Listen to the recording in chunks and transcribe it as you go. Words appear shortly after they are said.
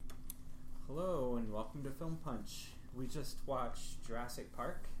and welcome to FilmPunch. We just watched Jurassic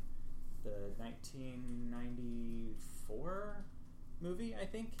Park, the 1994 movie, I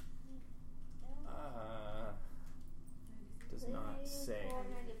think. Does not say.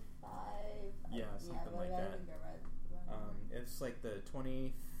 95. Yeah, something like that. It's like the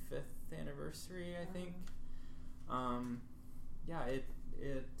 25th anniversary, I think. Yeah, it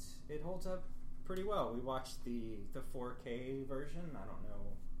holds up pretty well. We watched the 4K version. I don't know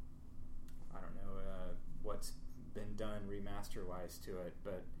what's been done remaster wise to it,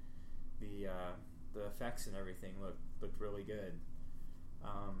 but the effects and everything looked really good.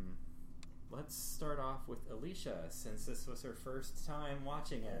 Let's start off with Alicia, since this was her first time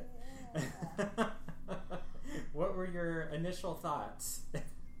watching it. Yeah. What were your initial thoughts? It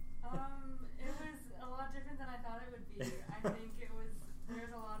was a lot different than I thought it would be. I think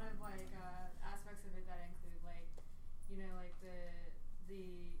there's a lot of aspects of it that include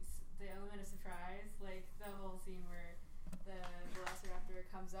the element of surprise, like the whole scene where the Velociraptor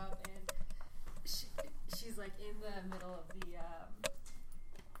comes up and she's like in the middle of the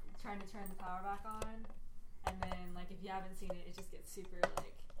trying to turn the power back on, and then if you haven't seen it, it just gets super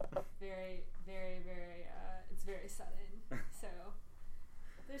very, very, very it's very sudden. So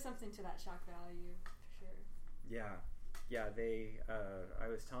there's something to that shock value for sure. Yeah, they I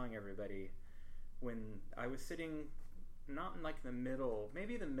was telling everybody when I was sitting not in the middle,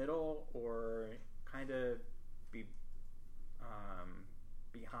 maybe the middle or kind of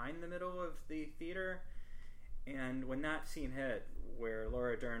behind the middle of the theater, and when that scene hit where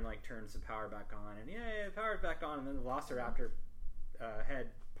Laura Dern turns the power back on and the power's back on, and then the Velociraptor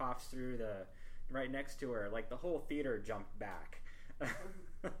head pops through right next to her, the whole theater jumped back.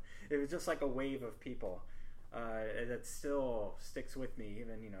 It was just like a wave of people. That still sticks with me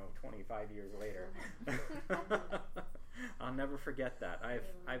even 25 years later. I'll never forget that.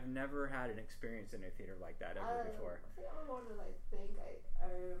 I've never had an experience in a theater like that ever before. The other one that I think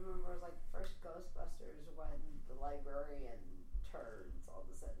I remember was first Ghostbusters, when the librarian turns all of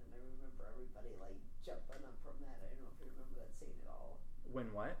a sudden. I remember everybody jumping up from that. I don't know if you remember that scene at all. When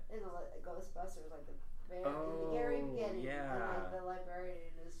what? In the Ghostbusters, in the very beginning. Yeah. And the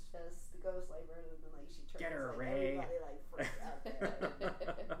librarian is just the ghost librarian, and then she turns. Get her, Ray. Everybody freaks out there. I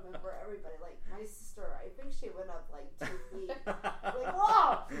remember everybody, my sister, I think she went up 2 feet.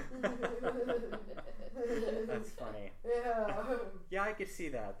 Whoa! That's funny. Yeah. Yeah, I could see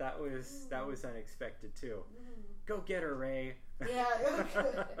that. That was unexpected too. Go get her, Ray. Yeah.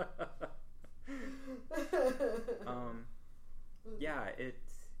 Yeah,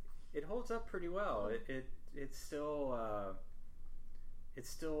 it holds up pretty well. It's still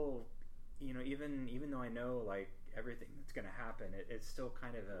even though I know everything that's going to happen, it's still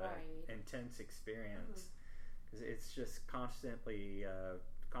kind of a intense experience, because it's just constantly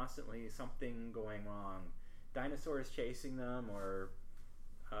something going wrong. Dinosaurs chasing them, or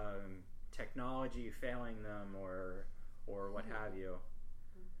technology failing them, or what have you.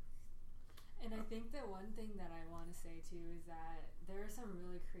 And I think that one thing that I want to say too is that there are some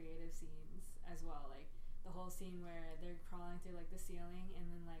really creative scenes as well. The whole scene where they're crawling through the ceiling, and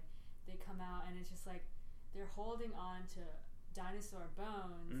then they come out, and it's just they're holding on to dinosaur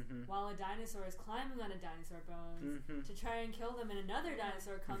bones while a dinosaur is climbing on a dinosaur bones to try and kill them, and another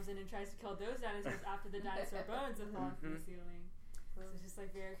dinosaur comes in and tries to kill those dinosaurs after the dinosaur bones have fallen from the ceiling. So it's just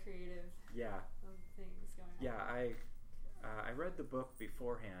very creative things going on. Yeah, I read the book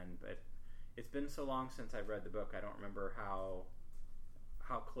beforehand, but it's been so long since I've read the book, I don't remember how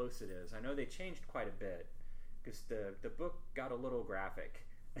close it is. I know they changed quite a bit, because the book got a little graphic,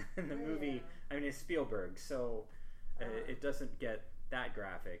 and the movie, I mean, it's Spielberg, so it doesn't get that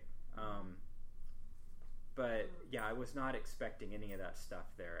graphic. But yeah, I was not expecting any of that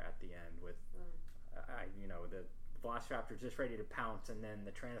stuff there at the end with, the Velociraptor just ready to pounce, and then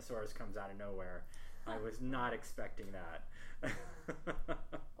the Tyrannosaurus comes out of nowhere. I was not expecting that.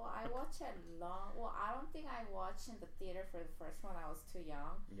 Well, I watched it I don't think I watched in the theater for the first one. I was too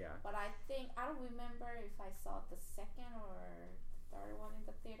young. Yeah. But I don't remember if I saw the second or third one in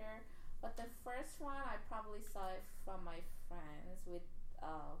the theater. But the first one, I probably saw it from my friends with,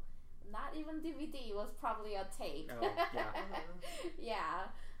 not even DVD. It was probably a tape. Oh, yeah.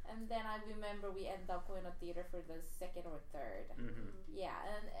 Yeah. And then I remember we ended up going to theater for the second or third. Yeah,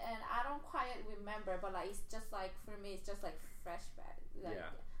 and I don't quite remember, but it's just for me, it's just flashback.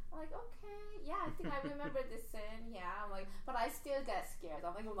 I'm okay, yeah, I think I remember this scene. Yeah, I'm but I still get scared.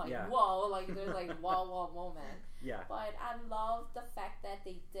 I'm whoa, there's whoa moment. Yeah. But I love the fact that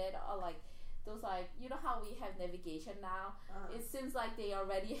they did those how we have navigation now. It seems like they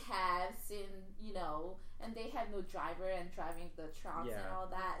already have seen, and they have no driver and driving the trucks and all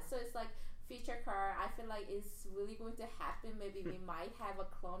that. So it's future car, I feel like it's really going to happen. Maybe we might have a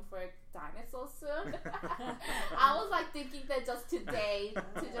clone for dinosaurs soon. I was like thinking that just today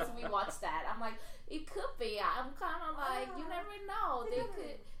to just rewatch that. I'm like, it could be. I'm kind of like, you never know. They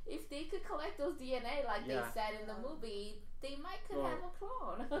could, if they could collect those DNA like they said in the movie, they might could have a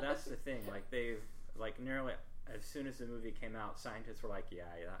clone. That's the thing. Like they've like nearly. As soon as the movie came out, scientists were like,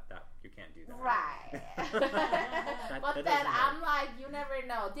 that you can't do that. Right. But then I'm like, you never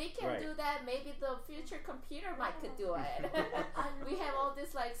know. They can do that. Maybe the future computer might could do it. We have all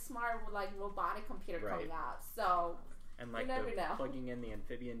this like smart like robotic computer coming out. So and like you never know. Plugging in the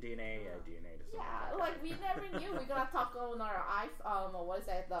amphibian DNA, DNA doesn't work like we never knew. We're gonna talk on our iPhone or what is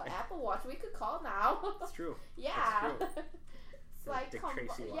that, the Apple Watch. We could call now. It's true. Yeah. It's true.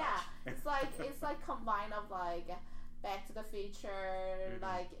 It's like it's like combine of like Back to the Future,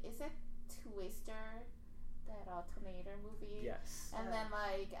 like is it Twister, that Tornado movie? Yes. And then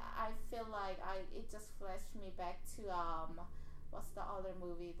like I feel like it just flashed me back to what's the other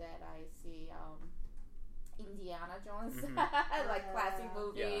movie that I see Indiana Jones, like classic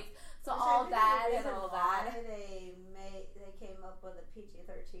movies. Yeah. So which all that the and all why that. They came up with a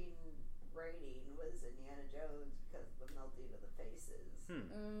PG-13 rating was Indiana Jones because of the melting of the faces.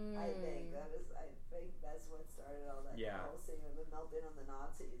 I think that's what started all that whole scene of the melting on the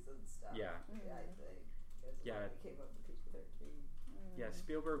Nazis and stuff. Yeah. I think. That's why they came up with PG-13. Yeah,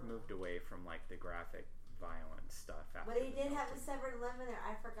 Spielberg moved away from like the graphic violence stuff. But he did have a severed limb in there.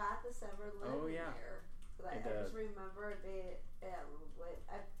 I forgot the severed limb in there. I just remember it being,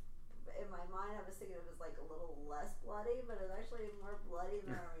 in my mind I was thinking it was like a little less bloody, but it was actually more bloody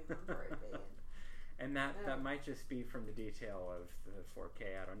than I remember it being. And that might just be from the detail of the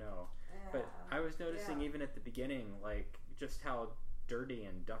 4K, I don't know. Yeah. But I was noticing even at the beginning, like, just how dirty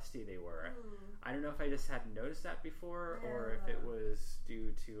and dusty they were. I don't know if I just hadn't noticed that before, or if it was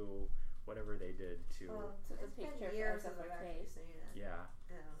due to whatever they did to the picture years of our case. Yeah.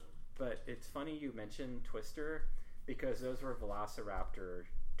 But it's funny you mentioned Twister, because those were Velociraptor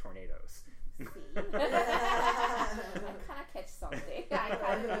tornadoes. I kind of catch something. I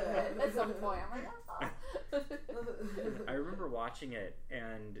kind of at some point. I'm like, oh. I remember watching it,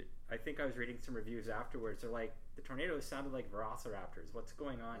 and I think I was reading some reviews afterwards. They're like, the tornadoes sounded like velociraptors. What's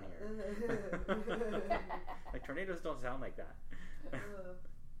going on here? Like, tornadoes don't sound like that.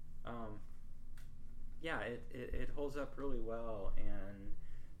 It holds up really well, and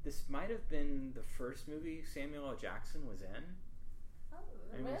this might have been the first movie Samuel L. Jackson was in.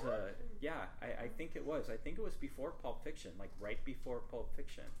 And it was I think it was. I think it was before Pulp Fiction, like right before Pulp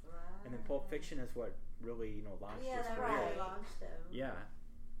Fiction. Right. And then Pulp Fiction is what really, launched his career. Launched him. Yeah.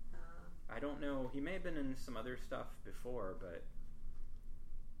 I don't know. He may have been in some other stuff before, but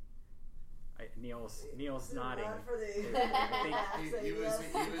Neil's nodding. He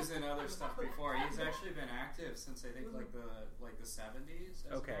was in other stuff before. He's actually been active since I think like the 70s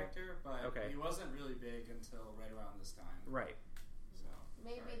as an actor, but he wasn't really big until right around this time. Right.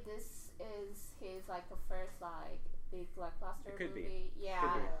 Maybe this is his like the first like big blockbuster Be. movie,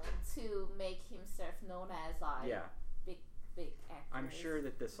 to make himself known as like big actor. I'm sure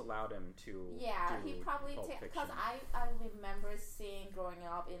that this allowed him to. Yeah, he probably because I remember seeing growing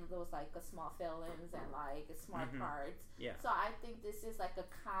up in those like small films and like smart cards. Yeah. So I think this is like a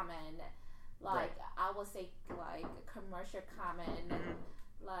common, like I would say like a commercial common.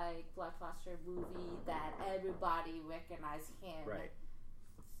 Like blockbuster movie that everybody recognize him. Right.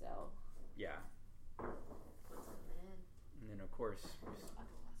 So. Yeah. And then of course.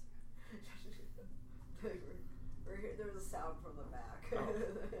 We're here. There's a sound from the back.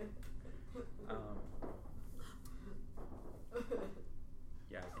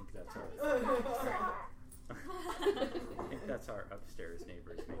 Yeah, I think that's our upstairs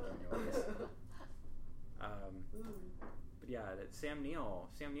neighbors making noise. But yeah, Sam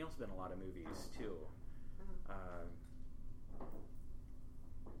Neill's been in a lot of movies too. I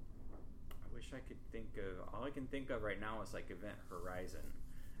wish I could think of, all I can think of right now is like Event Horizon.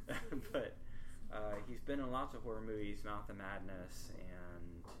 But he's been in lots of horror movies, Mouth of Madness,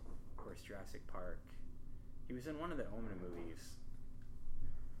 and of course Jurassic Park. He was in one of the Omen movies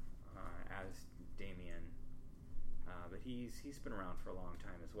as Damien. But he's been around for a long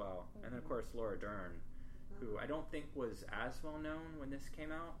time as well. And then of course Laura Dern, who I don't think was as well known when this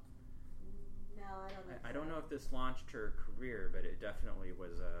came out. No, I don't think I don't know if this launched her career, but it definitely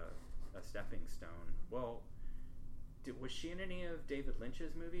was a stepping stone. Well, was she in any of David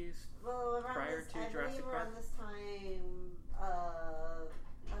Lynch's movies prior to Jurassic Park? Around this time, A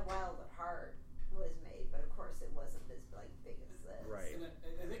Wild at Heart was made, but of course it wasn't as big as this. Right. And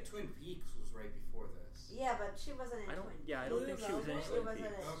I think Twin Peaks was right before this. Yeah, but she wasn't in Twin Peaks. Yeah, I don't think she was in She wasn't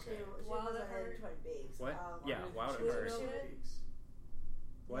in Twin Peaks. What? Yeah, Wild at She was Heart.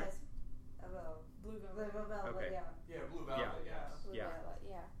 What? Yes. Blue Blue Velvet. Velvet, Okay. yeah. Blue Velvet, Blue Yeah. Velvet.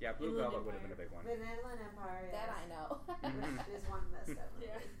 Yeah, Blue Inland Velvet would have Empire. been a big one. But Inland Empire, yes. That I know. Mhm. Is one messed up movie.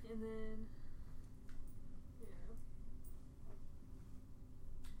 Yeah, and then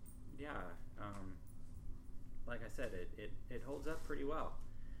Yeah, like I said, it holds up pretty well.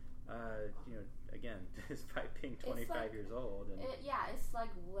 Again, despite being 25 years old, and it's like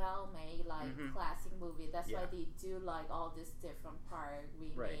well made, like Mhm. classic movie. That's Yeah. why they do like all this different part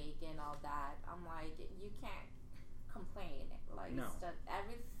remake Right. and all that. I'm like, you can't complain. Like No. it's just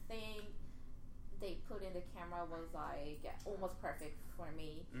everything they put in the camera was like almost perfect for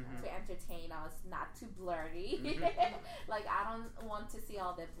me Mhm. to entertain us, not too blurry. Mhm. Like I don't want to see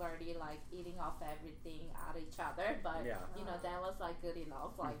all that blurry, like eating off everything out of each other. But Yeah. that was like good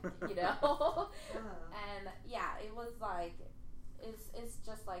enough. Like and it was like it's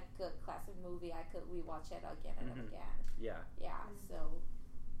just like a classic movie. I could rewatch it again and Mhm. again. Yeah. So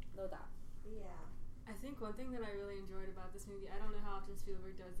no doubt. Yeah. I think one thing that I really enjoyed about this movie, I don't know how often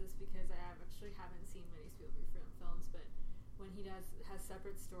Spielberg does this because I actually haven't seen many Spielberg films, but when he has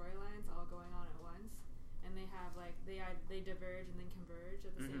separate storylines all going on at once, and they have like they diverge and then converge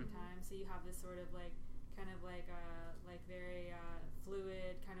at the same Mhm. time, so you have this sort of like kind of like very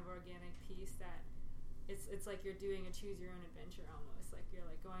fluid kind of organic piece that it's like you're doing a choose your own adventure almost. Like you're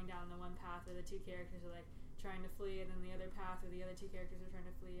like going down the one path where the two characters are like trying to flee, and then the other path where the other two characters are trying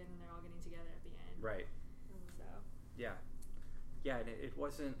to flee, and then they're all getting together at the end. Right. So Yeah. Yeah, and it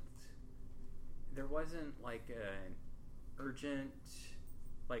wasn't. There wasn't like an urgent,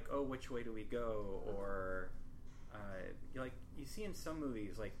 like, oh, which way do we go, or like you see in some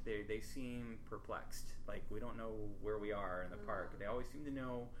movies, like they seem perplexed, like we don't know where we are in the park. They always seem to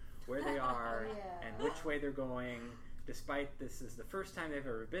know where they are Yeah. and which way they're going, despite this is the first time they've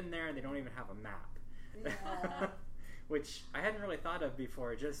ever been there, and they don't even have a map. Yeah. Which I hadn't really thought of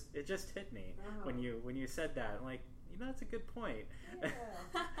before. It just hit me when you said that. I'm like, that's a good point. Yeah.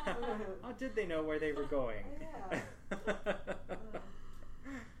 How did they know where they were going?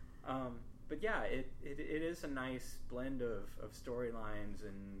 But yeah, it is a nice blend of storylines,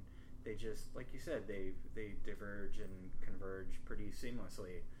 and they just, like you said, they diverge and converge pretty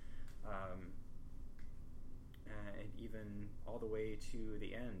seamlessly, and even all the way to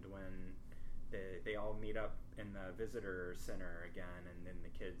the end when they all meet up in the visitor center again, and then the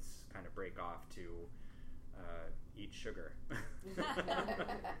kids kind of break off to eat sugar.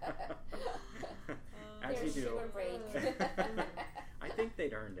 As Their you do. sugar break. I think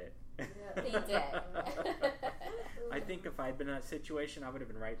they'd earned it. They did. I think if I'd been in that situation, I would have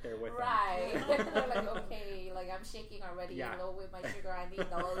been right there with Right. them. They're like, okay, like I'm shaking already, Yeah. with my sugar, I need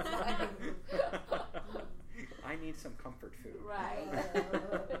those. I need some comfort food. Right.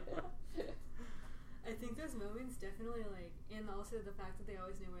 I think those moments definitely and also the fact that they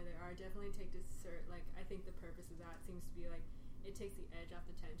always know where they are definitely take I think the purpose of that seems to be it takes the edge off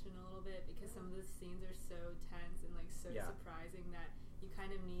the tension a little bit, because some of the scenes are so tense and so surprising that you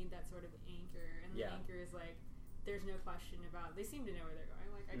kind of need that sort of anchor, and the anchor is there's no question about, they seem to know where they're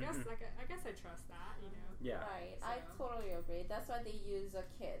going. I guess I trust that, Yeah. Right. So. I totally agree. That's why they use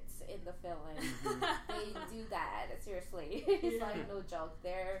kids in the film. They do that, seriously. It's no joke.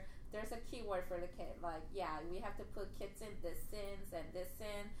 There's a keyword for the kid. We have to put kids in this scenes and this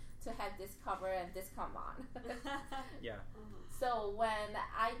scene to have this cover and this come on. Yeah. So when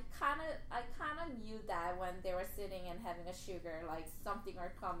I kind of knew that when they were sitting and having a sugar, something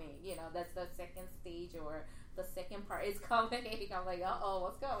are coming. That's the second stage or the second part is coming. I'm like, uh-oh,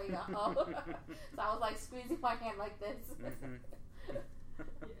 what's going on? So I was squeezing my hand like this.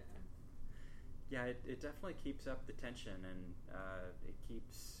 Yeah, it definitely keeps up the tension, and it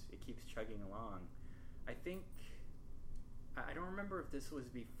keeps chugging along. I think I don't remember if this was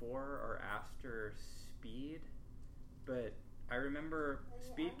before or after Speed, but I remember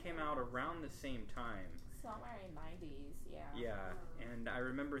Speed came out around the same time. Somewhere in 90s, yeah. Yeah, and I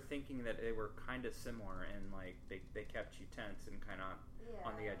remember thinking that they were kind of similar, and they kept you tense and kind of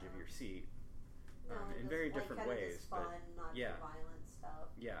on the edge of your seat, in very different ways. Fun, but not too violent stuff.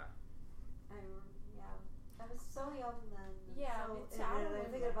 Yeah. I was so young then. Yeah, so, me too. And I'm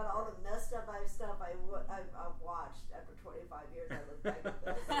thinking about all the messed up stuff I've watched after 25 years. I look back at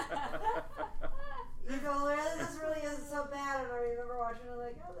this. This really isn't so bad. And I remember watching it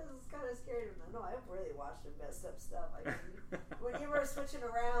this is kind of scary. No, I've really watched some messed up stuff. When you were switching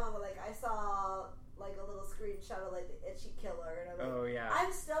around, I saw a little screenshot of the Itchy Killer, and I'm I'm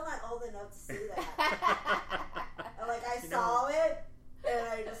still not old enough to see that. And I saw it. And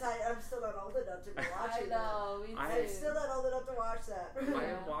I decided I'm still not old enough to be watching that. I'm still not old enough to watch that.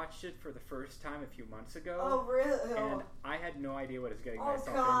 I watched it for the first time a few months ago. Oh, really? And I had no idea what I was getting myself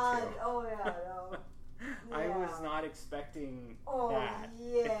into. Oh, yeah, no. Yeah. I was not expecting that. Oh,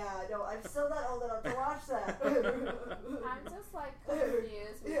 yeah. No, I'm still not old enough to watch that. I'm just like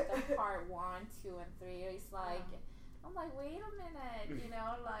confused with the part 1, 2, and 3. It's like, I'm like, wait a minute, you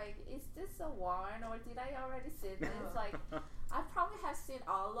know, like, is this a one or did I already see this? It's like, I probably have seen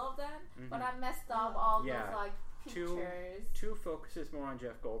all of them, but I messed up all those, like, pictures. Two focuses more on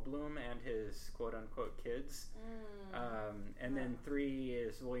Jeff Goldblum and his quote-unquote kids. And then 3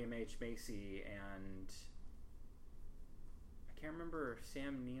 is William H. Macy, and I can't remember if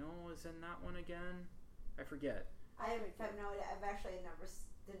Sam Neill is in that one again. I forget. I have no idea. I've actually never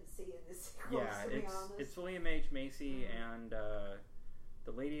didn't see in this sequence, to be honest. It's William H. Macy and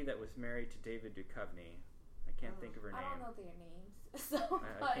the lady that was married to David Duchovny. I can't think of her name. I don't know their names. So,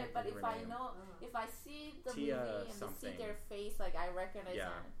 but if I know, if I see the movie and see their face, like I recognize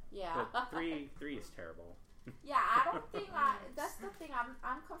them. Yeah. But 3 is terrible. Yeah, I don't think that's the thing.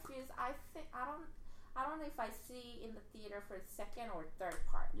 I'm confused. I don't know if I see in the theater for the second or third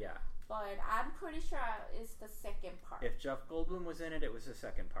part. Yeah. But I'm pretty sure it's the second part. If Jeff Goldblum was in it, it was the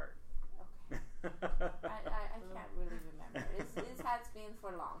second part. Okay. I can't really remember. It has been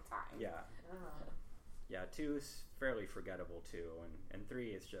for a long time. Yeah. Yeah, 2 is fairly forgettable too, and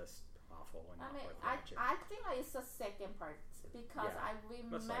 3 is just awful. And I think it's the second part because I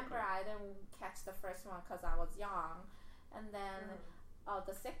remember I didn't catch the first one because I was young, and then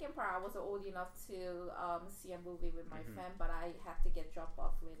the second part I was old enough to see a movie with my friend, but I had to get dropped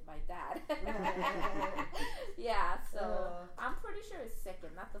off with my dad. Yeah, so I'm pretty sure it's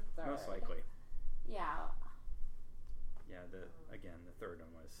second, not the third. Most likely. Yeah. Yeah, the third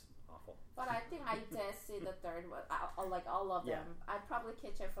one was awful. But I think I did see the third one, like all of them. I'd probably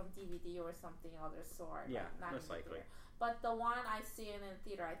catch it from DVD or something other sort. Yeah, like, not most likely. Theater. But the one I see in the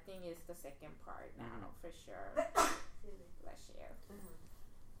theater, I think is the second part now, for sure. Bless you.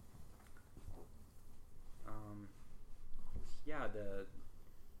 Yeah,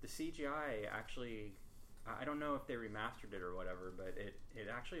 the CGI actually, I don't know if they remastered it or whatever, but it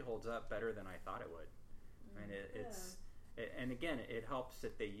actually holds up better than I thought it would. And and again, it helps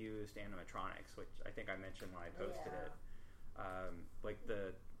that they used animatronics, which I think I mentioned when I posted it. Like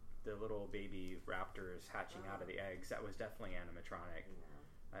the little baby raptors hatching out of the eggs, that was definitely animatronic.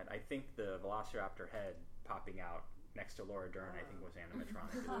 And I think the Velociraptor head popping out next to Laura Dern, I think, was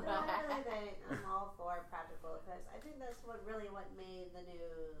animatronic as well. I really think I'm all for practical effects. I think that's what made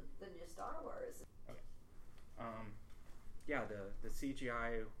the new Star Wars. Okay. Yeah, the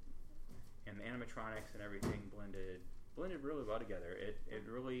CGI and the animatronics and everything blended really well together. It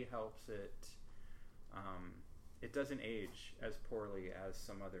really helps it. It doesn't age as poorly as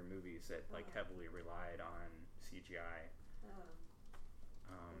some other movies that heavily relied on CGI.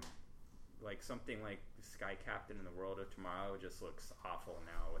 Like something like Sky Captain in the World of Tomorrow just looks awful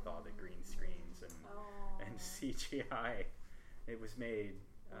now with all the green screens and CGI. It was made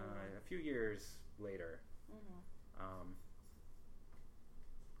a few years later. No,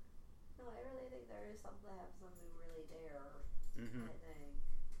 I really think there is something really there. I think,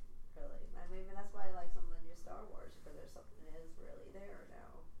 really. I mean, that's why I like some of the new Star Wars, because there's something that is really there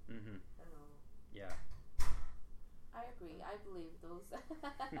now. Yeah. I agree. I believe those.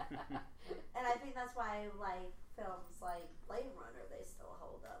 And I think that's why like films like Blade Runner, they still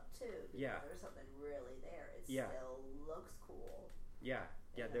hold up too. Because there's something really there. It still looks cool. Yeah.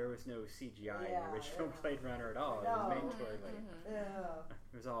 Yeah, there was no CGI in the original Blade Runner at all. It was made for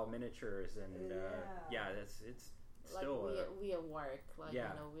it was all miniatures and it's still like we work, like you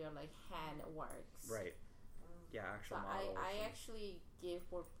know, we are like hand works. Right. Yeah, actual models. I actually give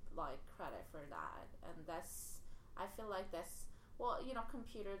like credit for that, and I feel like that's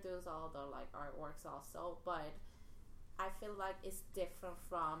computer does all the like artworks also, but I feel like it's different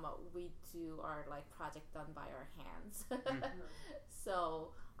from we do our like project done by our hands.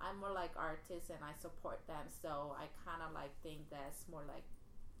 So I'm more like artists and I support them, so I kind of like think that's more like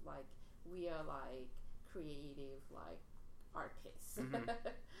we are like creative like artists.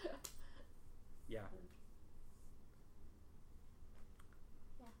 Yeah.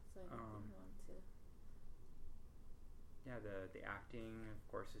 So I want to. Yeah, the acting,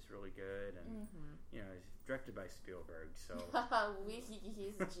 of course, is really good, and it's directed by Spielberg, so he's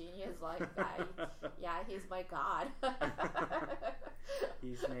a genius like that. Yeah, he's my god.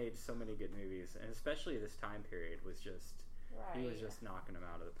 He's made so many good movies, and especially this time period was just he was just knocking them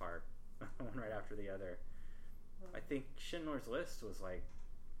out of the park, one right after the other. I think Schindler's List was like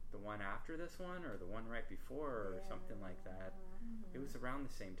the one after this one or the one right before or something like that. It was around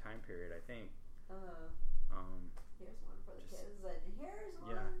the same time period, I think. Here's one for the kids, and here's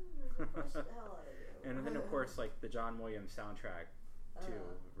one to push the hell out of you. And then, of course, like the John Williams soundtrack too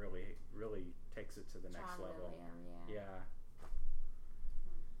really takes it to the next level. Yeah.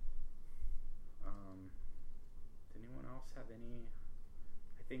 Does anyone else have any?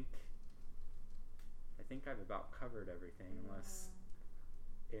 I think I've about covered everything, unless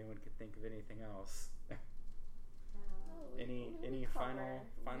anyone could think of anything else. Any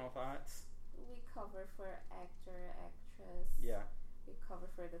final thoughts? We cover for actor, actress. Yeah. We cover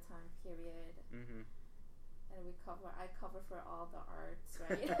for the time period. Mm-hmm. And I cover for all the arts,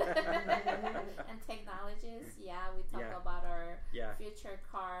 right? And technologies. Yeah, we talk about our future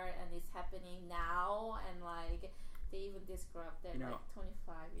car, and it's happening now, and like they even described it like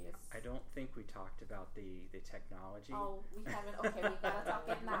 25 years. I don't think we talked about the technology. Oh, we haven't. Okay, we gotta talk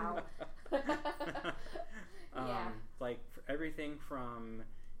it now. Like everything from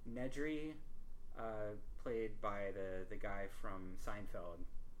Nedry, played by the guy from Seinfeld,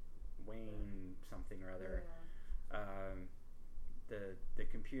 Wayne something or other. The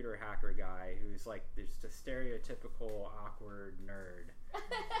computer hacker guy who's like just a stereotypical awkward nerd,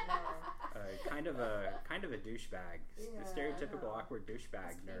 kind of a douchebag, the stereotypical awkward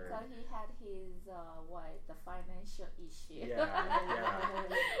douchebag nerd. Because he had his the financial issue.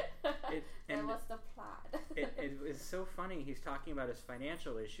 That was the plot. It was so funny. He's talking about his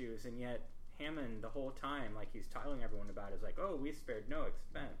financial issues, and yet Hammond the whole time, like he's telling everyone about it, is like, oh, we spared no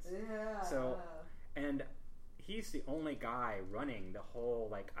expense. So, and he's the only guy running the whole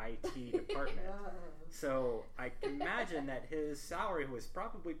like IT department. So I can imagine that his salary was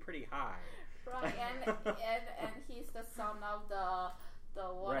probably pretty high. Right, and he's the son of the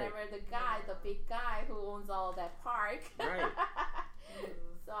whatever the guy, the big guy who owns all that park. Right.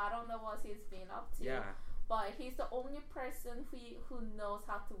 So I don't know what he's been up to. Yeah. But he's the only person who knows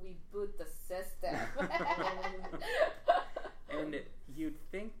how to reboot the system. And you'd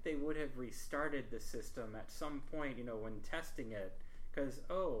think they would have restarted the system at some point, when testing it. Because,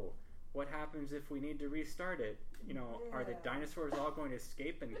 what happens if we need to restart it? Are the dinosaurs all going to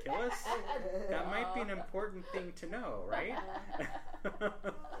escape and kill us? That might be an important thing to know, right? It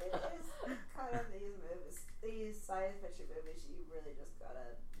is kind of these science fiction movies, you really just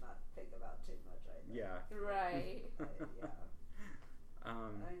gotta not think about too much, I think. Yeah. Right.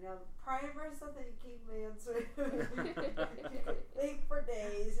 I know primer's something to keep me in swim. You could think for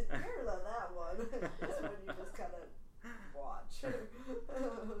days, and here's on that one. This one you just kind of watch.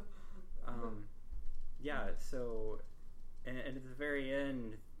 So, and at the very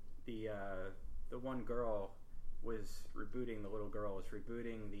end, the one girl was rebooting. The little girl was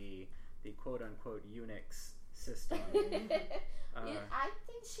rebooting the quote unquote Unix system. I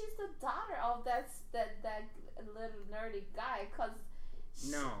think she's the daughter of that little nerdy guy, because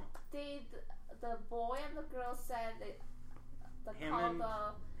the boy and the girl said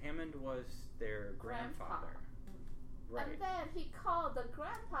Hammond was their grandfather. Right. And then he called the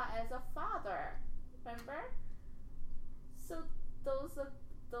grandpa as a father. Remember? So those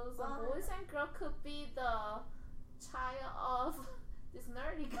boys and girls could be the child of this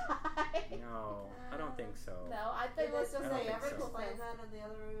nerdy guy. No, I don't think so. No, I think it was just they ever explain that in the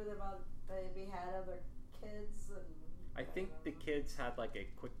other room about they had other kids and. I think the kids had like a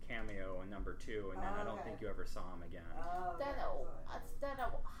quick cameo in number 2, and then I don't think you ever saw them again. Then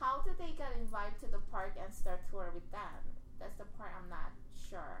how did they get invited to the park and start tour with them? That's the part I'm not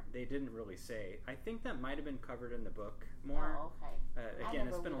sure. They didn't really say. I think that might have been covered in the book more. Oh, okay. Again,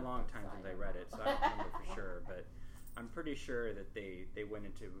 it's been a long time since I read it, so I don't remember for sure. But I'm pretty sure that they went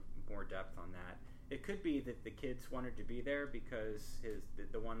into more depth on that. It could be that the kids wanted to be there because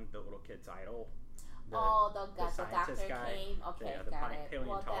the little kid's idol. The scientist doctor guy, came. Okay, the got it.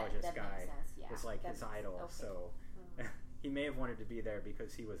 paleontologist that guy makes sense. Yeah, is like his idol. Okay. So he may have wanted to be there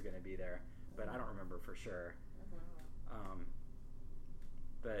because he was going to be there, but I don't remember for sure.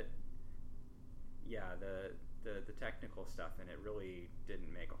 But yeah, the technical stuff in it really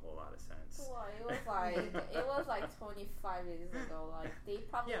didn't make a whole lot of sense. Well, it was like 25 years ago. Like they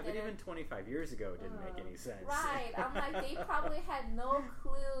probably but even 25 years ago didn't make any sense. Right. I'm like they probably had no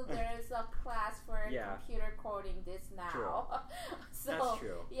clue there's a class for computer coding this now. True. So that's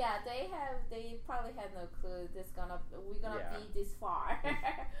true. Yeah, they probably had no clue we're gonna be this far,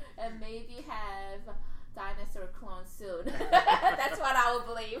 and maybe have dinosaur clone soon. That's what I would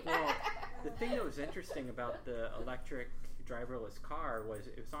believe. Well, the thing that was interesting about the electric driverless car was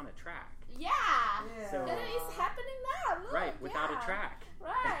it was on a track. Yeah. So, it's happening now. Look, right, without a track.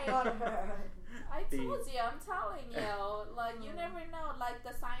 Right. I I told you, I'm telling you. Like, you never know. Like,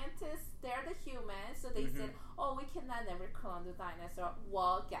 the scientists, they're the humans, so they said, oh, we cannot never clone the dinosaur.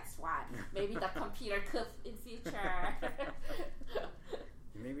 Well, guess what? Maybe the computer could in future.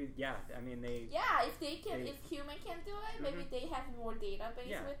 Maybe, yeah. I mean, if they can, if human can do it, maybe they have more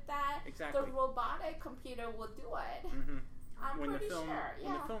database with that. Exactly. The robotic computer will do it. I'm pretty sure.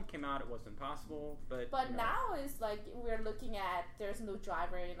 When the film came out, it wasn't possible, but now it's like we're looking at there's no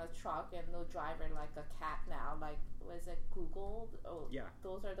driver in a truck and no driver like a cat now. Like, was it Google? Oh, yeah.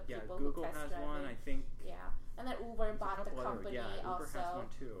 Those are the people Google who test has driving. one, I think. Yeah, and then Uber bought the company Uber also. has one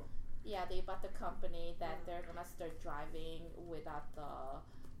too. Yeah, they bought the company that they're gonna start driving without the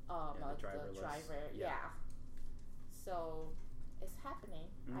driver. Yeah. So it's happening.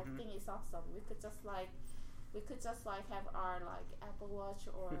 I think it's awesome. We could just have our like Apple Watch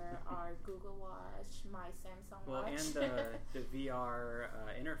or our Google Watch, my Samsung Watch. Well, and the VR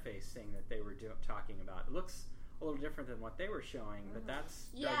interface thing that they were talking about. It looks a little different than what they were showing, but that's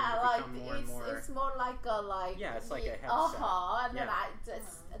become more and more. It's more like a it's like a headset. And then I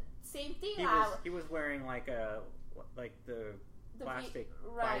just same thing. He was wearing like the plastic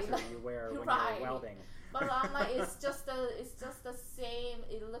visor you wear when you're welding. But I'm like, it's just the same.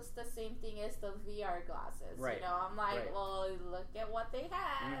 It looks the same thing as the VR glasses. Right. You know, I'm like, well, look at what they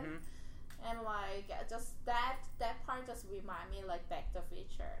had, and like just that part just remind me like Back to the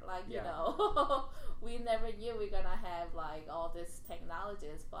Future. Like you know, we never knew we're gonna have like all these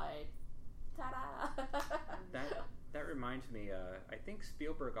technologies, but ta-da! That reminds me. I think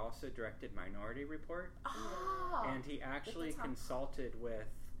Spielberg also directed Minority Report, and he actually consulted with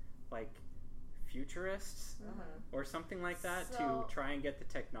like futurists or something like that to try and get the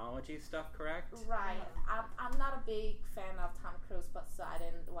technology stuff correct. Right. I'm not a big fan of Tom Cruise, so I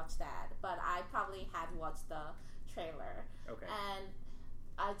didn't watch that. But I probably had watched the trailer. Okay. And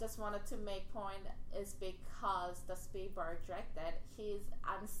I just wanted to make point is because the Spielberg directed,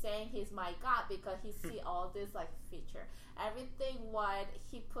 I'm saying he's my God because he see all this like feature. Everything what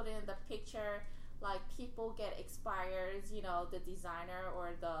he put in the picture, like people get inspired, you know, the designer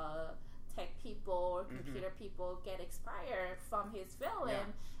or the tech people or computer people get inspired from his film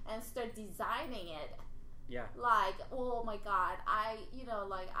and start designing it. Yeah. Like, oh my God, I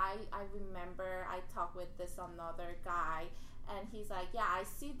remember I talked with this another guy and he's like, yeah, I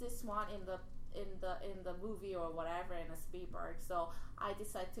see this one in the movie or whatever in a Spielberg, so I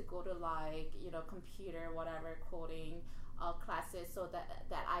decided to go to like, you know, computer whatever coding classes so that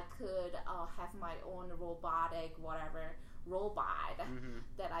I could have my own robotic whatever robot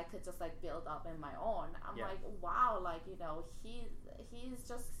that I could just like build up in my own. I'm like, wow, like, you know, he's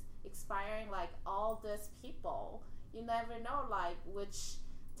just inspiring like all these people. You never know like which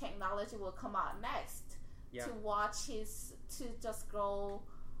technology will come out next to just grow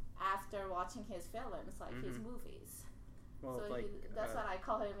after watching his films, like his movies. Well, so like, that's what I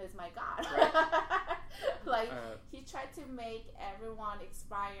call him is my God. Right. Like he tried to make everyone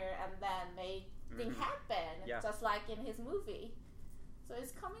inspire and then make things happen, just like in his movie. So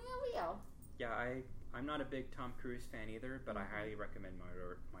it's coming in real. Yeah, I'm not a big Tom Cruise fan either, but I highly recommend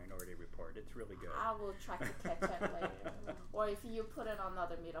Minority Report. It's really good. I will try to catch up later. Or if you put it on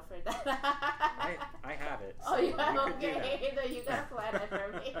another middle for that. I have it. So okay. Then you gotta plan it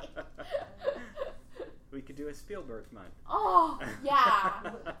for me. We could do a Spielberg month. Oh, yeah.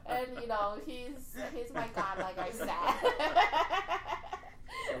 And, you know, he's my God, like I said.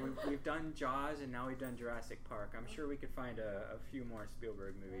 So we've done Jaws, and now we've done Jurassic Park. I'm sure we could find a few more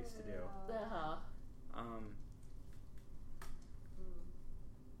Spielberg movies to do.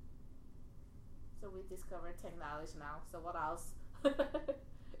 So we discovered technology now. So what else? Well,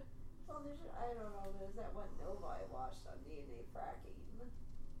 I don't know. There's that one Nova I watched on DNA fracking.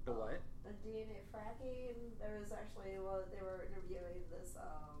 The what? The DNA fracking. There was actually, they were interviewing this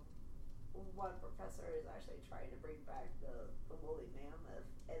one professor is actually trying to bring back the woolly mammoth.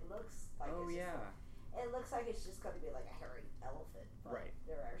 It looks like it looks like it's just going to be like a hairy elephant. But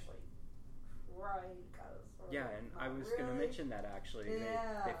they're actually trying and I was going to mention that actually.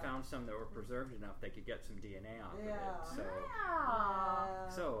 They found some that were preserved enough they could get some DNA off of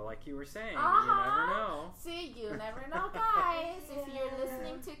it. So like you were saying, you never know. See, you never know, guys. If you're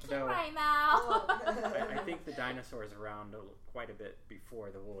listening to Kim right now. I think the dinosaurs around quite a bit before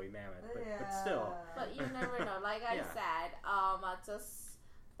the woolly mammoth, but still. But you never know. Like I said, just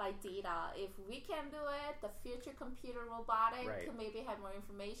by data, if we can do it, the future computer robotic could maybe have more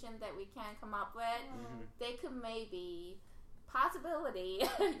information that we can come up with. They could maybe possibility.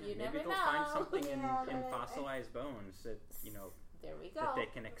 You maybe never they'll know. find something in fossilized bones that there we go. That they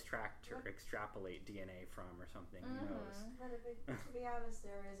can extract or extrapolate DNA from or something. Who knows? But to be honest,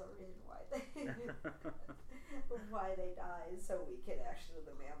 there is a reason why they died, so we could actually,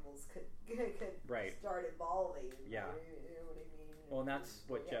 the mammals could start evolving. Yeah. You know what I mean? Well, and that's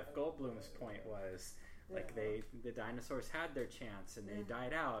what Jeff Goldblum's point was. Like the dinosaurs had their chance and they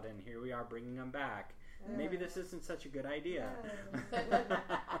died out, and here we are bringing them back. Maybe this isn't such a good idea.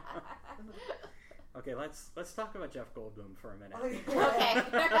 Okay, let's talk about Jeff Goldblum for a minute. Okay.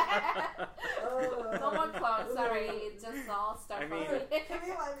 No more clones. Sorry, it just all started. Can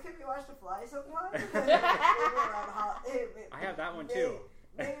we watch The Fly sometime? I have that one too.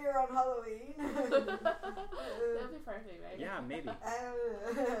 Maybe around Halloween. That'd be perfect, right? Yeah, maybe.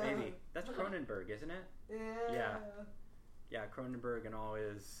 Maybe. That's Cronenberg, isn't it? Yeah. Yeah, Cronenberg and all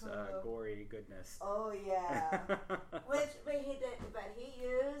his gory goodness. Oh yeah. But he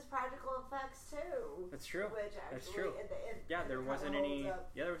used practical effects too. That's true. Which actually, that's true. There wasn't any.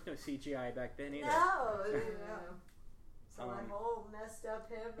 Yeah, there was no CGI back then either. No. So that whole messed up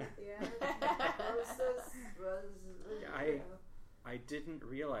him at the end. I didn't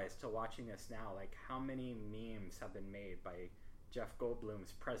realize till watching this now, like how many memes have been made by Jeff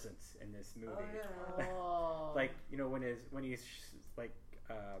Goldblum's presence in this movie. Like, you know, when he's like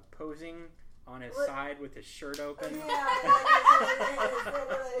posing on his side with his shirt open.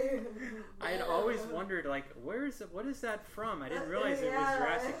 I had always wondered, like, what is that from? I didn't realize it was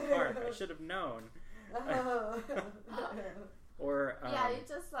Jurassic Park. I should have known. Or it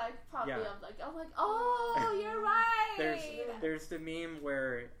just like popped me up, like I'm like, oh, you're right. There's the meme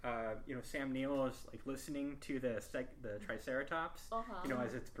where you know, Sam Neill is like listening to the Triceratops, you know,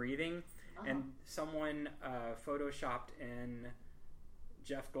 as it's breathing, and someone photoshopped in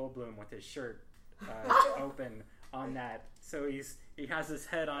Jeff Goldblum with his shirt open on that, so he has his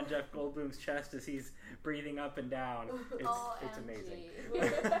head on Jeff Goldblum's chest as he's breathing up and down. It's amazing.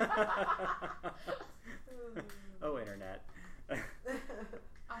 Oh, internet.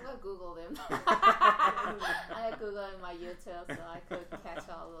 I'm gonna Google them. I'm gonna Google in my YouTube so I could catch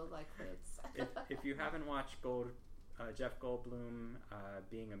all those like clips. If you haven't watched Jeff Goldblum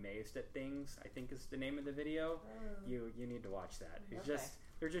being amazed at things, I think is the name of the video. You need to watch that.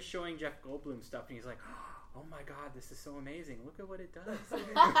 They're just showing Jeff Goldblum stuff, and he's like, oh my God, this is so amazing! Look at what it does.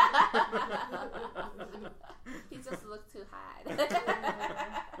 He just looked too high.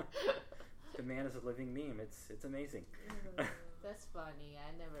 The man is a living meme. It's amazing. That's funny.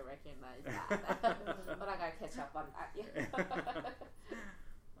 I never recognized that. But I gotta catch up on that.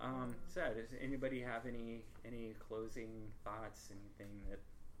 So does anybody have any closing thoughts? Anything that?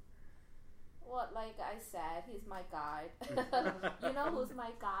 Well, like I said, he's my God. You know who's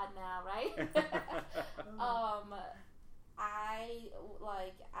my God now, right?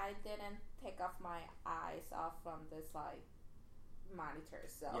 I didn't take off my eyes off from this like monitor,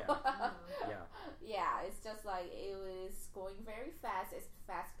 so it's just like it was going very fast. It's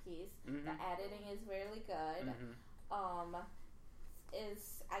fast paced. The editing is really good.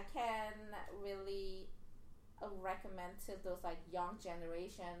 I can really recommend to those like young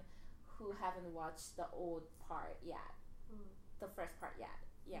generation who haven't watched the old part yet, the first part yet.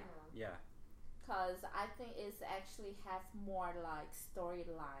 Because I think it actually has more like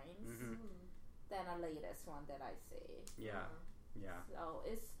storylines than the latest one that I see.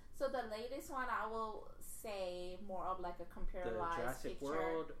 So the latest one I will say more of like a computerized the Jurassic picture.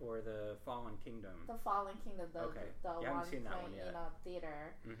 World or the Fallen Kingdom. The Fallen Kingdom, the one seen that one yet. In a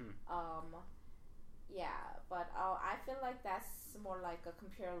theater. But I feel like that's more like a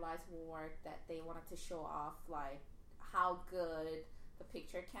computerized work that they wanted to show off, like how good the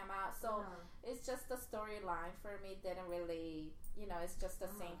picture came out. So it's just the storyline for me didn't really, you know, it's just the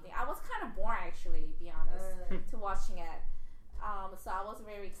same thing. I was kind of bored actually, to be honest, to watching it. So I was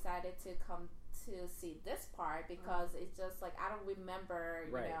very excited to come to see this part because it's just like I don't remember,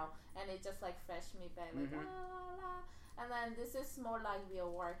 you know, and it just like fetched me back, like la la la. And then this is more like real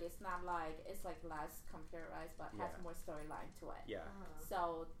work. It's not like it's like less computerized, but has more storyline to it.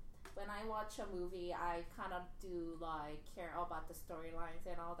 So when I watch a movie, I kind of do like care about the storylines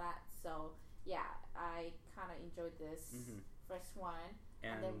and all that. So I kind of enjoyed this first one.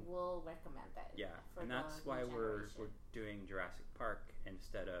 And then we'll recommend it. And that's why we're doing Jurassic Park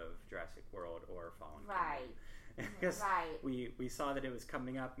instead of Jurassic World or Fallen Kingdom. Because we saw that it was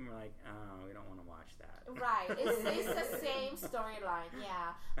coming up and we're like, oh, we don't want to watch that. It's the same storyline,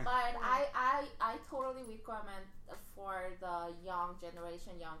 But I totally recommend for the young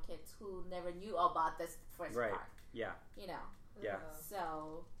generation, young kids who never knew about this first part. You know.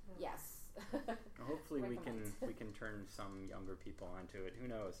 So, yes. Hopefully we can turn some younger people onto it. Who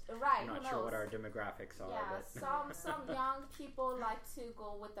knows? Right. I'm not sure what our demographics are. Yeah, but some young people like to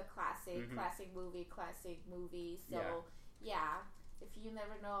go with the classic movie. So yeah, if you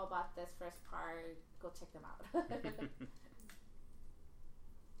never know about this first part, go check them out.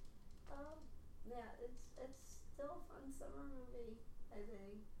 Yeah, it's still a fun summer movie. I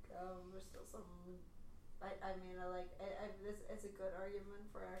think there's still some. I mean, it's a good argument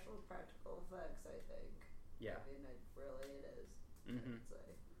for actual practical effects. I think. Yeah. I mean, it is. I'd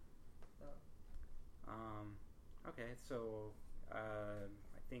say. So. Okay, so I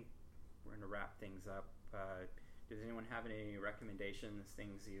think we're gonna wrap things up. Does anyone have any recommendations?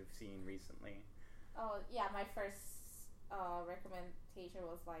 Things you've seen recently? Oh yeah, my first recommendation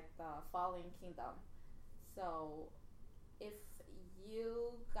was like the Fallen Kingdom. So if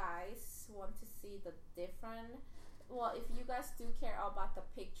you guys want to see the different, if you guys do care about the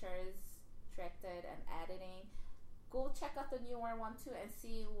pictures directed and editing, go check out the newer one too and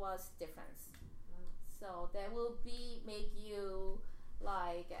see what's different. So that will make you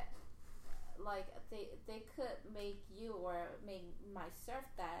like they could make you or make myself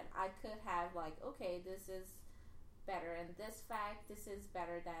that I could have like, okay, this is better in this fact, this is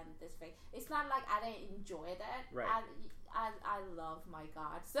better than this fact. It's not like I didn't enjoy that. Right. I love my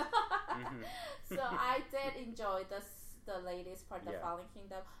God. So so I did enjoy the latest part, the Fallen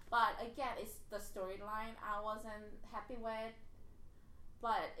Kingdom. But again, it's the storyline I wasn't happy with.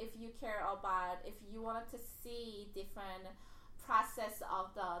 But if you care about, if you wanted to see different process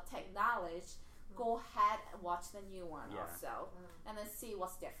of the technology, go ahead and watch the new one also, and then see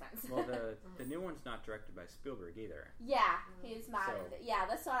what's different. Well, the new one's not directed by Spielberg either. Yeah, he's not. So,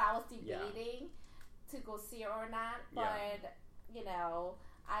 that's what I was debating to go see or not. But you know,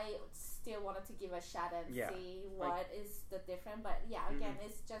 I still wanted to give a shot and see what is the difference. But again,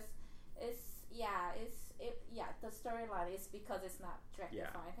 it's just the storyline is because it's not directed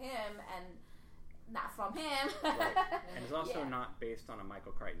by him and not from him. Right. And it's also not based on a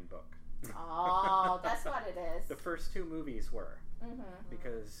Michael Crichton book. Oh, that's what it is. The first two movies were.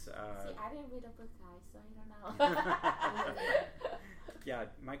 Because see, I didn't read a book, guys, so I don't know. Yeah,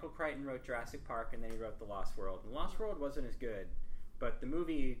 Michael Crichton wrote Jurassic Park, and then he wrote The Lost World. The Lost World wasn't as good, but the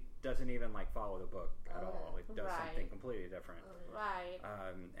movie doesn't even like follow the book at all. It does something completely different. Right.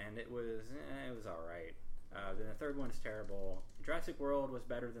 And it was all right. Then the third one's terrible. Jurassic World was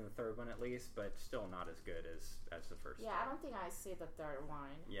better than the third one at least, but still not as good as the first one. I don't think I see the third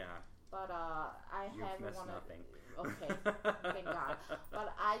one. Yeah. But I haven't wanted. Nothing. Okay, thank God.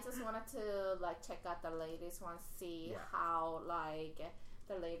 But I just wanted to like check out the latest one, see how like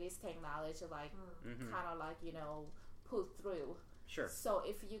the latest technology like kind of like pull through. Sure. So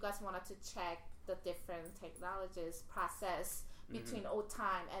if you guys wanted to check the different technologies process between old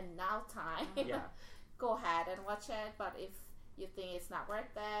time and now time, go ahead and watch it. But if you think it's not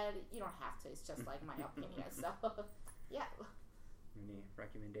worth it, you don't have to. It's just like my opinion. So yeah. Any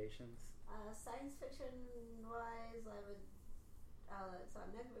recommendations? Science fiction wise, I would. It's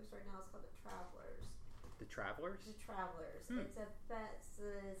on Netflix right now. It's called The Travelers. The Travelers. The Travelers.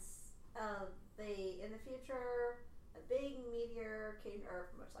 It's they in the future, a big meteor came to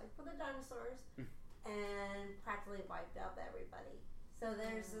Earth, much like for the dinosaurs, and practically wiped out everybody. So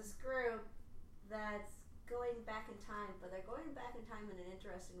there's this group that's going back in time, but they're going back in time in an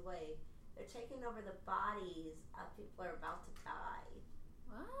interesting way. They're taking over the bodies of people who are about to die.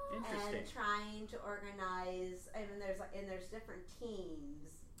 Interesting. And trying to organize. I mean, there's different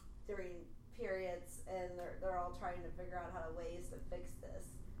teams during periods, and they're all trying to figure out ways to fix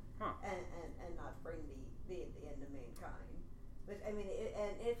this, and not bring the end of mankind. But I mean,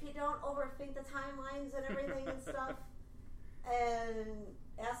 and if you don't overthink the timelines and everything and stuff, and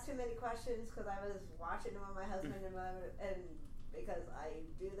ask too many questions, because I was watching them with my husband and because I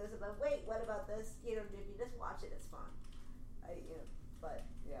do this about wait, what about this? If you just watch it, it's fun. But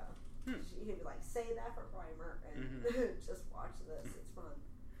yeah, he'd be like, say that for primer and just watch this. It's fun.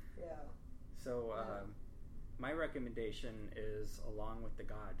 Yeah. So my recommendation is Along with the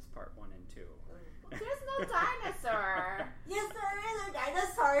Gods, Part 1 and 2. There's no dinosaur. Yes, there is. There are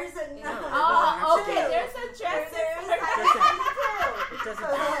dinosaurs and okay. There's a Jurassic. It doesn't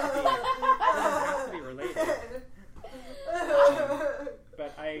have to be related.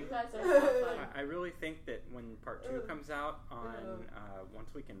 But I really think that when Part 2 comes out on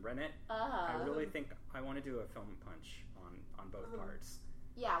once we can rent it, I really think I want to do a FilmPunch on both parts.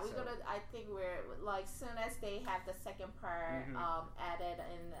 Yeah, we're gonna. I think we're like soon as they have the second part added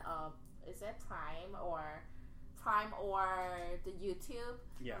in. Is it Prime or the YouTube?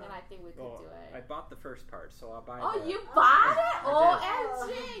 Yeah. Then I think we could do it. I bought the first part, so I'll buy. You bought it?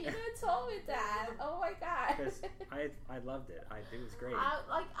 OMG! You didn't tell me because I loved it. It was great.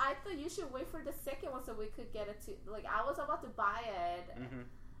 I thought you should wait for the second one so we could get it to. Like, I was about to buy it. Mm-hmm.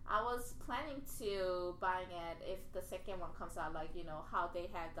 I was planning to buy it if the second one comes out, like, you know, how they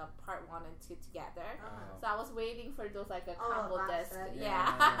had the part 1 and 2 together. Oh. So I was waiting for those, like, a combo disc.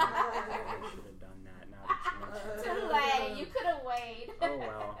 Yeah. I should have done that now that you mentioned it. Too late. You couldn't wait. Oh,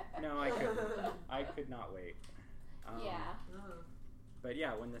 well. No, I couldn't. I could not wait. Yeah. But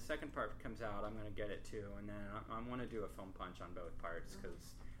yeah, when the second part comes out, I'm going to get it too. And then I want to do a film punch on both parts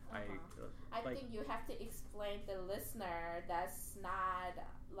because I think you have to explain the listener that's not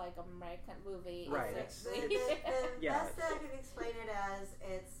like American movie. Right. The best that I can explain it as,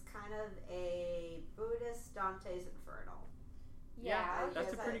 it's kind of a Buddhist Dante's Inferno. Yeah,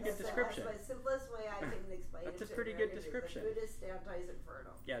 that's a pretty good description. That's the simplest way I can explain it. That's a pretty good description. Buddhist Dante's Inferno.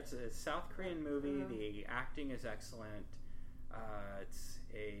 Yeah, it's a South Korean movie. The acting is excellent. It's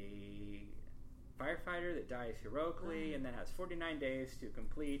a firefighter that dies heroically and then has 49 days to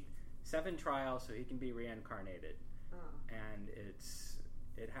complete 7 trials so he can be reincarnated. And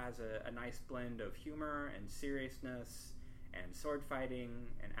it has a nice blend of humor and seriousness and sword fighting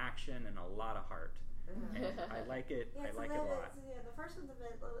and action and a lot of heart. And I like it. I like it a lot. Yeah, the first one's is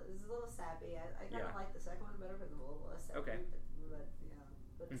a little sappy. I kind of like the second one better because it's a little less sappy. Okay.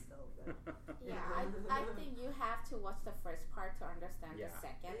 But still good. I think you have to watch the first part to understand the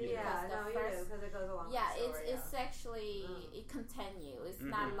second. Yeah, because it goes along. Yeah, with the story, it's actually it continues. It's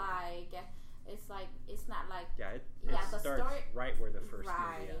not like. It's not like it the starts story right where the first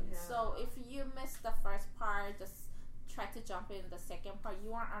movie ends. Yeah. So if you miss the first part, just try to jump in the second part.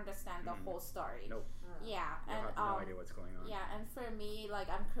 You won't understand the whole story. Nope. Yeah, and have no idea what's going on. Yeah, and for me, like,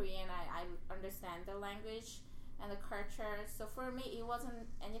 I'm Korean, I understand the language and the culture. So for me, it wasn't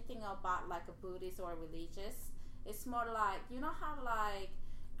anything about like a Buddhist or religious. It's more like, you know how like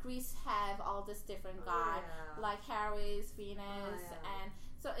Greece have all these different gods, like Ares, Venus, and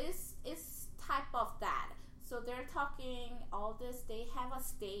so it's type of that. So they're talking all this. They have a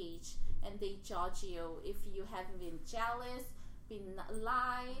stage and they judge you if you haven't been jealous, been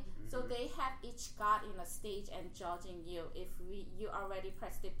lie. So they have each god in a stage and judging you if you already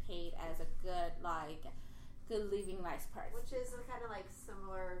participate as a good living nice person. Which is kind of like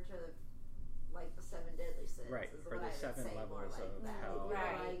similar to like the 7 deadly sins. Right, or the 7 levels of hell.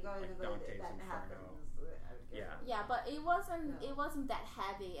 Right, going to Dante's that Inferno. happens. Yeah, but it wasn't that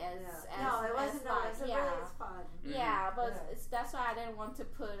heavy as no, it wasn't. It's fun. Yeah, but that's why I didn't want to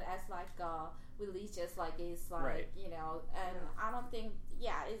put as like religious, like it's like you know, and I don't think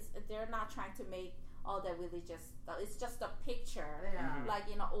they're not trying to make all the religious stuff. It's just a picture, like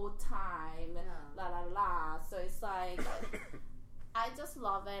in an old time, la la la. So it's like. I just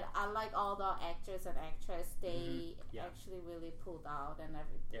love it. I like all the actors and actresses. They actually really pulled out and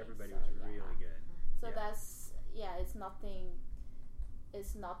everything. Everybody was really good. So that's it's nothing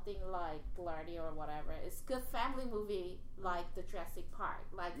like bloody or whatever. It's good family movie like the Jurassic Park.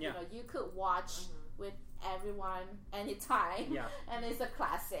 Like you know, you could watch with everyone anytime. And it's a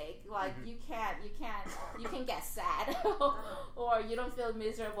classic. Like you can get sad or you don't feel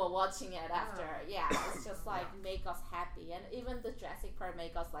miserable watching it after. It's just like make us happy. And even the Jurassic Park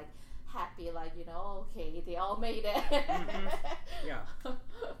make us like happy, like, you know, okay, they all made it.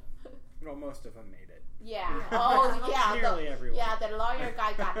 Well, most of them made it. Nearly everyone. Yeah, the lawyer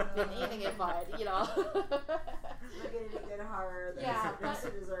guy got been eating it, but you know. We're getting a good horror. That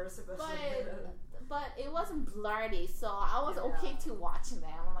deserves to but it wasn't bloody, so I was okay to watching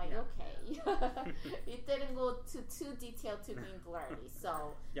them. I'm like, okay. It didn't go too detailed to being bloody,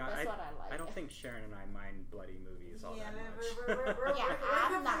 so that's what I like. I don't think Sharon and I mind bloody movies all that much.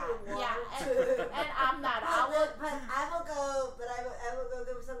 I'm not. And I'm not. I will go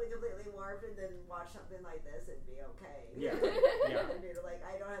give something completely warped and then watch something like this and be okay. Like,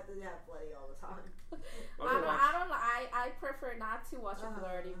 I don't have to have bloody all the time. I prefer not to watch a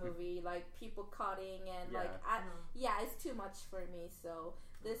bloody movie, like people cutting and it's too much for me. So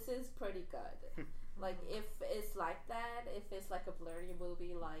this is pretty good. Like if it's like that, if it's like a blurry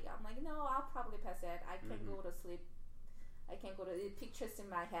movie, like I'm like, no, I'll probably pass it. I can't go to sleep. I can't go to pictures in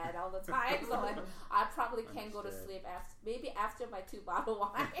my head all the time. So like, I probably can't go to sleep after my 2 bottle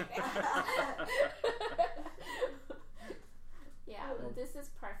wine. This is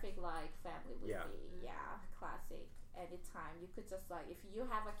perfect like family movie. Classic. Anytime you could just like, if you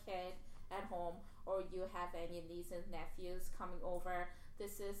have a kid at home or you have any nieces and nephews coming over,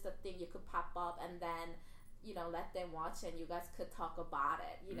 this is the thing you could pop up and then, you know, let them watch and you guys could talk about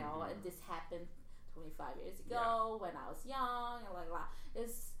it, you know. And this happened 25 years ago when I was young and like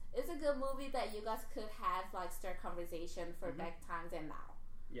it's a good movie that you guys could have like start conversation for back times and now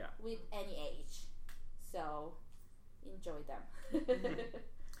with any age. So enjoy them.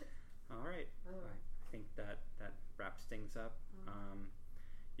 All right. I think that wraps things up.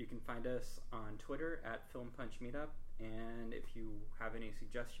 You can find us on Twitter at FilmPunch Meetup, and if you have any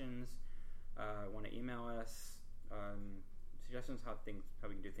suggestions, want to email us suggestions how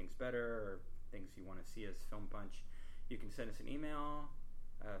we can do things better, or things you want to see as FilmPunch, you can send us an email,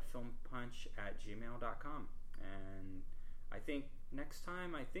 filmpunch@gmail.com. And I think next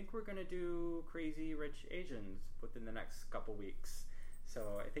time, we're going to do Crazy Rich Asians within the next couple weeks.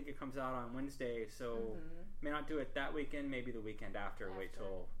 So I think it comes out on Wednesday, so may not do it that weekend, maybe the weekend after. Wait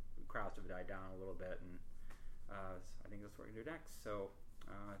till crowds have died down a little bit, and I think that's what we're going to do next. So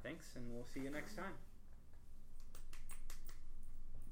thanks, and we'll see you next time.